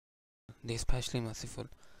the especially merciful.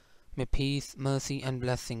 May peace, mercy and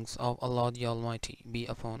blessings of Allah the Almighty be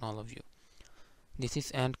upon all of you. This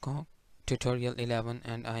is AntConc tutorial 11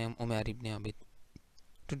 and I am Umair ibn Abid.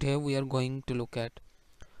 Today we are going to look at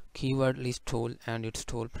keyword list tool and its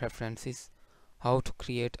tool preferences, how to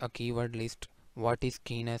create a keyword list, what is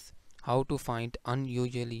keyness, how to find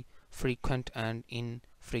unusually frequent and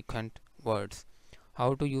infrequent words,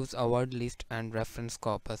 how to use a word list and reference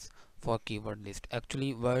corpus for keyword list.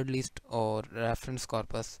 Actually, word list or reference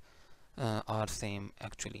corpus are same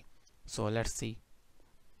actually. So let's see.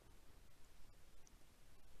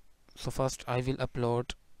 So first I will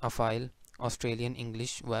upload a file Australian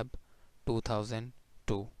English Web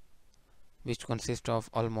 2002, which consists of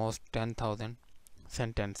almost 10,000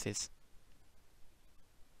 sentences.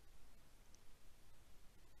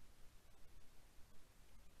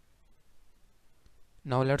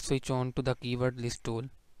 Now let's switch on to the keyword list tool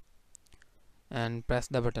and press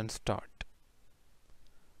the button start.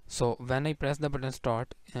 So when I press the button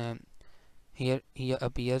start, here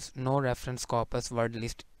appears no reference corpus word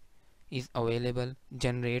list is available.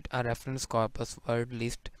 Generate a reference corpus word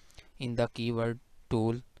list in the keyword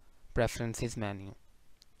tool preferences menu.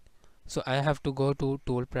 So I have to go to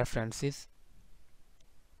tool preferences.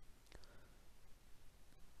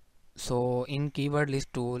 So in keyword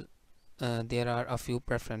list tool there are a few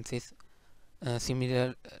preferences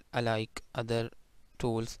similar like other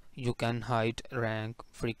tools. You can hide rank,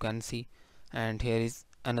 frequency, and here is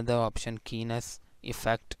another option, keyness,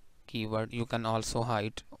 effect, keyword. You can also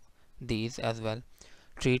hide these as well.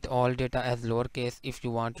 Treat all data as lowercase. If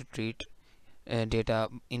you want to treat data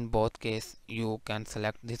in both case, you can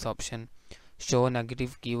select this option. Show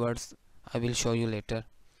negative keywords, I will show you later.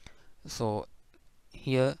 So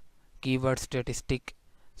here keyword statistic,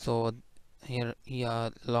 so here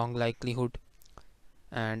long likelihood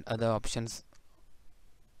and other options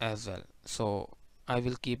as well. So I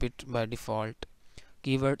will keep it by default.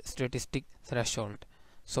 Keyword statistic threshold,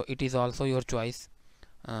 so it is also your choice.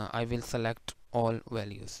 I will select all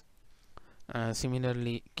values.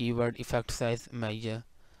 Similarly, keyword effect size measure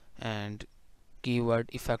and keyword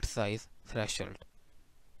effect size threshold.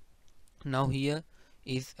 Now here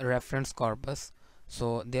is reference corpus.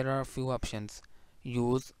 So there are a few options: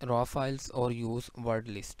 use raw files or use word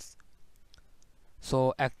lists.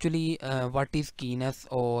 So actually what is keyness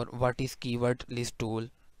or what is keyword list tool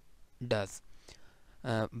does,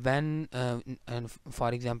 when and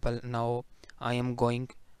for example, now I am going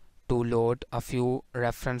to load a few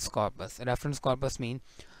reference corpus. Reference corpus mean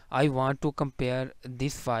I want to compare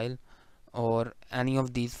this file or any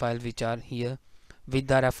of these files which are here with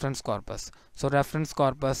the reference corpus. So reference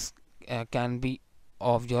corpus can be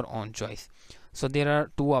of your own choice. So there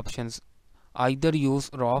are two options: either use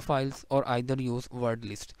raw files or either use word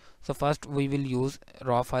list. So first we will use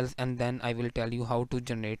raw files and then I will tell you how to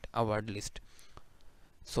generate a word list.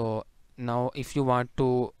 So now if you want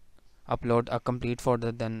to upload a complete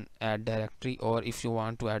folder, then add directory, or if you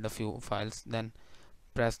want to add a few files, then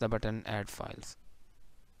press the button add files.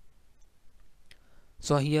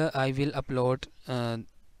 So here I will upload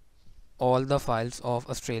all the files of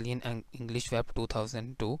Australian English Web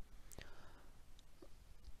 2002,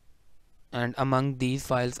 and among these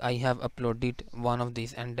files I have uploaded one of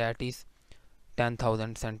these, and that is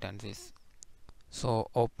 10,000 sentences. So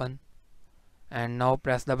open and now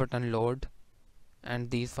press the button load,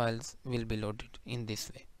 and these files will be loaded in this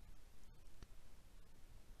way.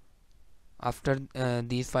 After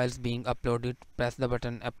these files being uploaded, press the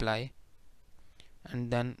button apply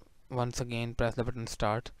and then once again press the button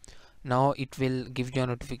start. Now it will give you a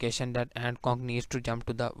notification that AntConc needs to jump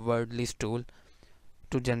to the word list tool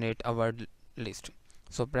to generate a word list.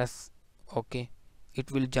 So press OK.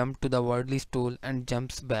 It will jump to the word list tool and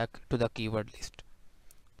jumps back to the keyword list.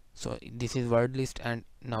 So this is word list and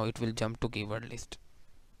now it will jump to keyword list.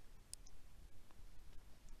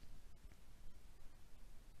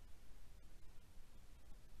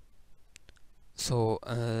 So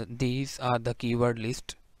these are the keyword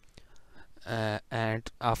list,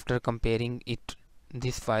 and after comparing it,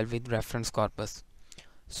 this file with reference corpus,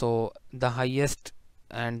 so the highest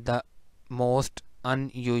and the most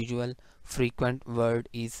unusual frequent word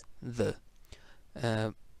is the,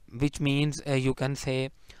 which means you can say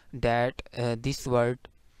that this word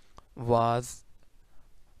was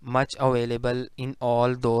much available in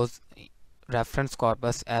all those reference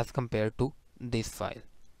corpus as compared to this file,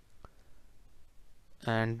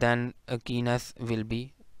 and then keyness will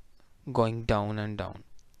be going down and down.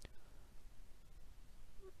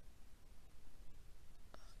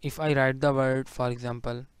 If I write the word, for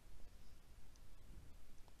example,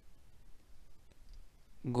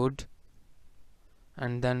 good,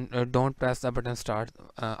 and then don't press the button start,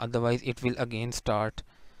 otherwise it will again start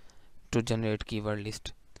to generate keyword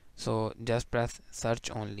list. So just press search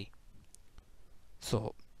only.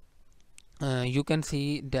 So you can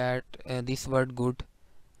see that this word good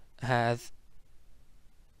has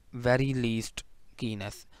very least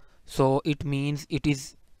keyness, so it means it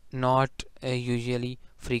is not a usually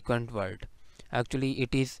frequent word. Actually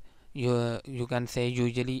it is, you can say,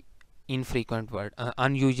 usually infrequent word,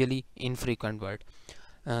 unusually infrequent word,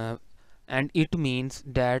 uh, and it means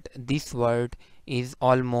that this word is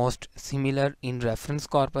almost similar in reference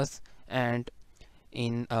corpus and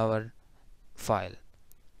in our file,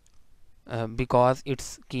 because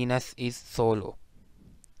its keyness is so low.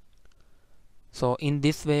 So in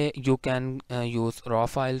this way you can use raw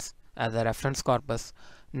files as a reference corpus.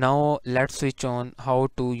 Now let's switch on how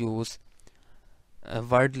to use a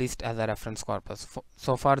word list as a reference corpus.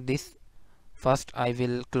 So for this, first I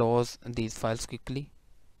will close these files quickly.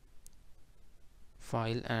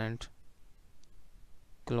 File and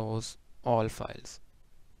close all files.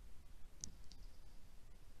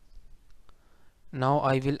 Now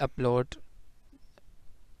I will upload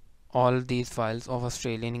all these files of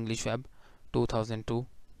Australian English Web 2002.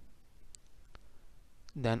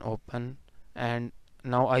 Then open, and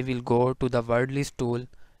now I will go to the word list tool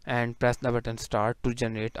and press the button start to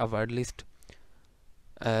generate a word list.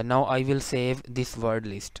 Now I will save this word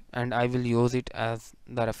list and I will use it as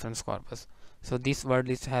the reference corpus. So this word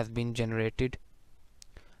list has been generated.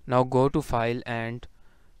 Now go to file and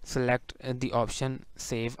select the option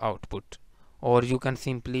save output, or you can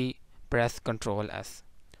simply press Ctrl S.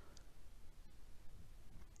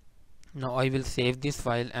 Now I will save this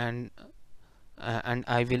file and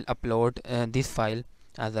I will upload this file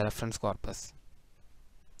as a reference corpus.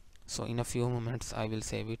 So in a few moments I will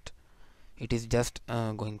save it. It is just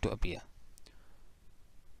going to appear.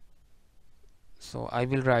 So I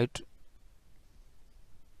will write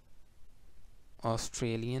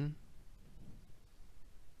Australian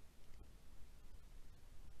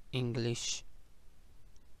English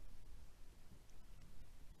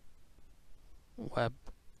Web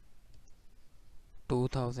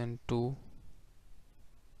 2002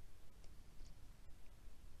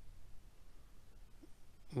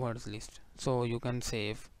 words list. So you can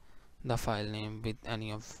save the file name with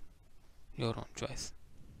any of your own choice.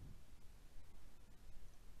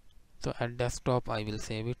 So at desktop I will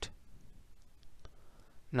save it.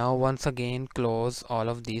 Now once again close all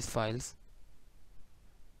of these files,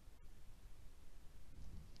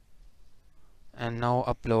 and now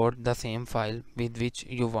upload the same file with which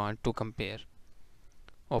you want to compare.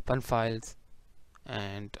 Open files,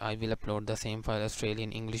 and I will upload the same file,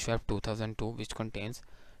 Australian English Web 2002, which contains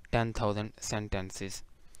 10,000 sentences.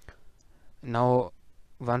 Now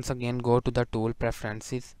once again go to the tool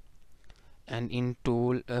preferences, and in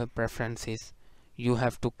tool preferences you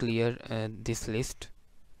have to clear this list.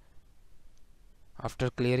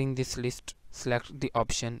 After clearing this list, select the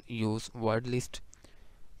option use word list,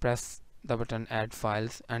 press the button add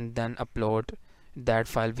files, and then upload that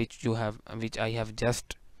file which I have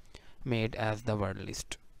just made as the word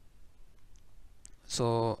list.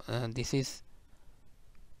 So this is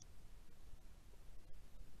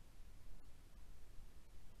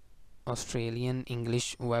Australian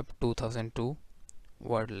English Web 2002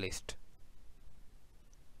 word list.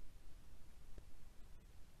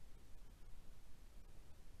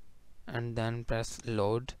 And then press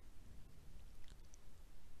load,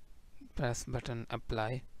 press button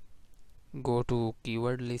apply, go to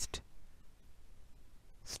keyword list,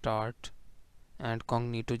 start, and AntConc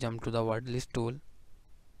need to jump to the word list tool.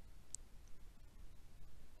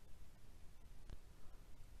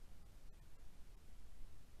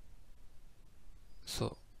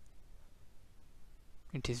 So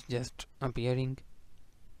it is just appearing.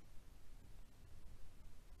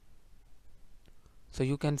 So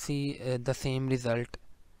you can see the same result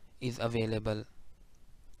is available.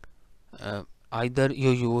 Either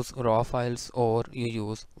you use raw files or you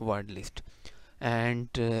use word list, and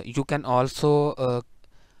you can also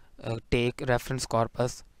take reference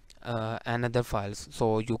corpus another files.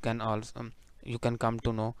 So you can also you can come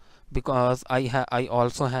to know, because I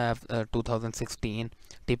also have 2016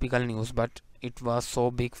 typical news, but it was so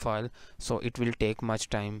big file, so it will take much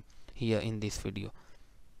time here in this video.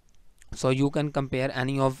 So you can compare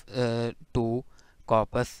any of two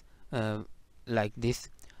corpus like this.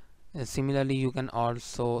 Similarly you can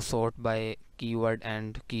also sort by keyword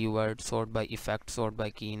and keyword, sort by effect, sort by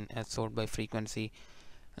key, sort by frequency.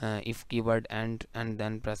 If keyword and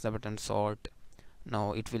then press the button sort,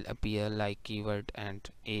 now it will appear like keyword and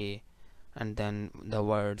A, and then the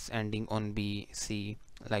words ending on B, C,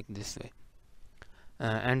 like this way.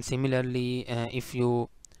 And similarly, if you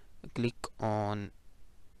click on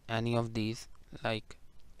any of these like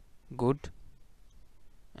good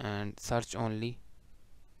and search only,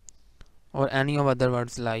 or any of other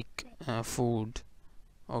words like food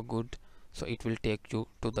or good, so it will take you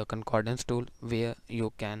to the concordance tool where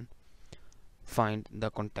you can find the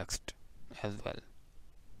context as well.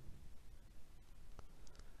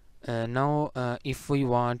 Now if we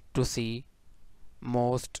want to see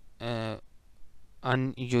most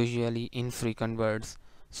unusually infrequent words,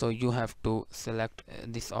 so you have to select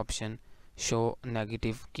this option, show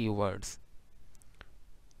negative keywords,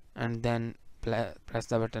 and then press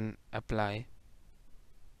the button apply,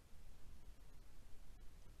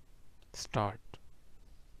 start.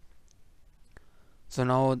 So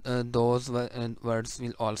now those words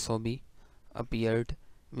will also be appeared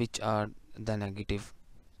which are the negative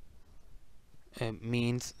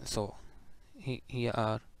means. So here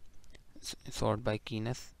are sort by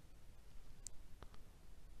keyness.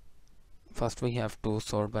 First we have to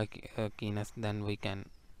sort by keyness, then we can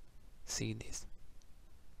see this.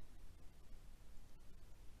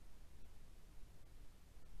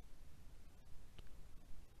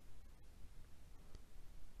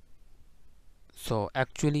 So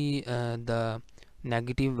actually the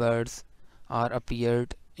negative words are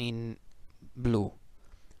appeared in blue,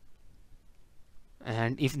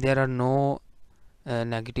 and if there are no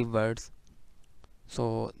negative words,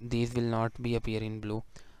 so these will not be appear in blue.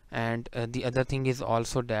 And the other thing is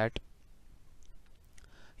also that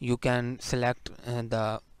you can select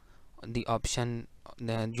the option,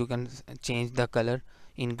 you can change the color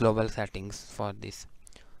in global settings for this.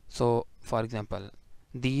 So for example,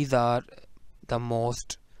 these are the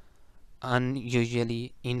most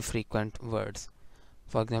unusually infrequent words.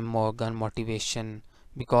 For example, Morgan, motivation,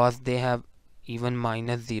 because they have even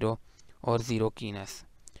 -0 or 0 keyness.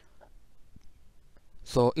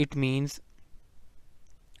 So it means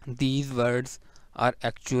these words are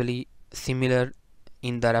actually similar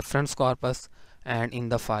in the reference corpus and in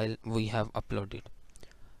the file we have uploaded.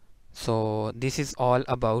 So this is all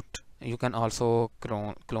about, you can also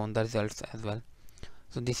clone the results as well.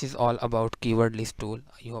 So this is all about keyword list tool.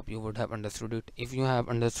 I hope you would have understood it. If you have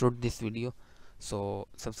understood this video, so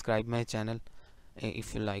subscribe my channel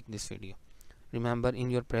if you like this video. Remember in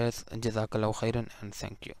your prayers, Jazakallahu khairan, and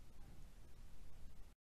thank you.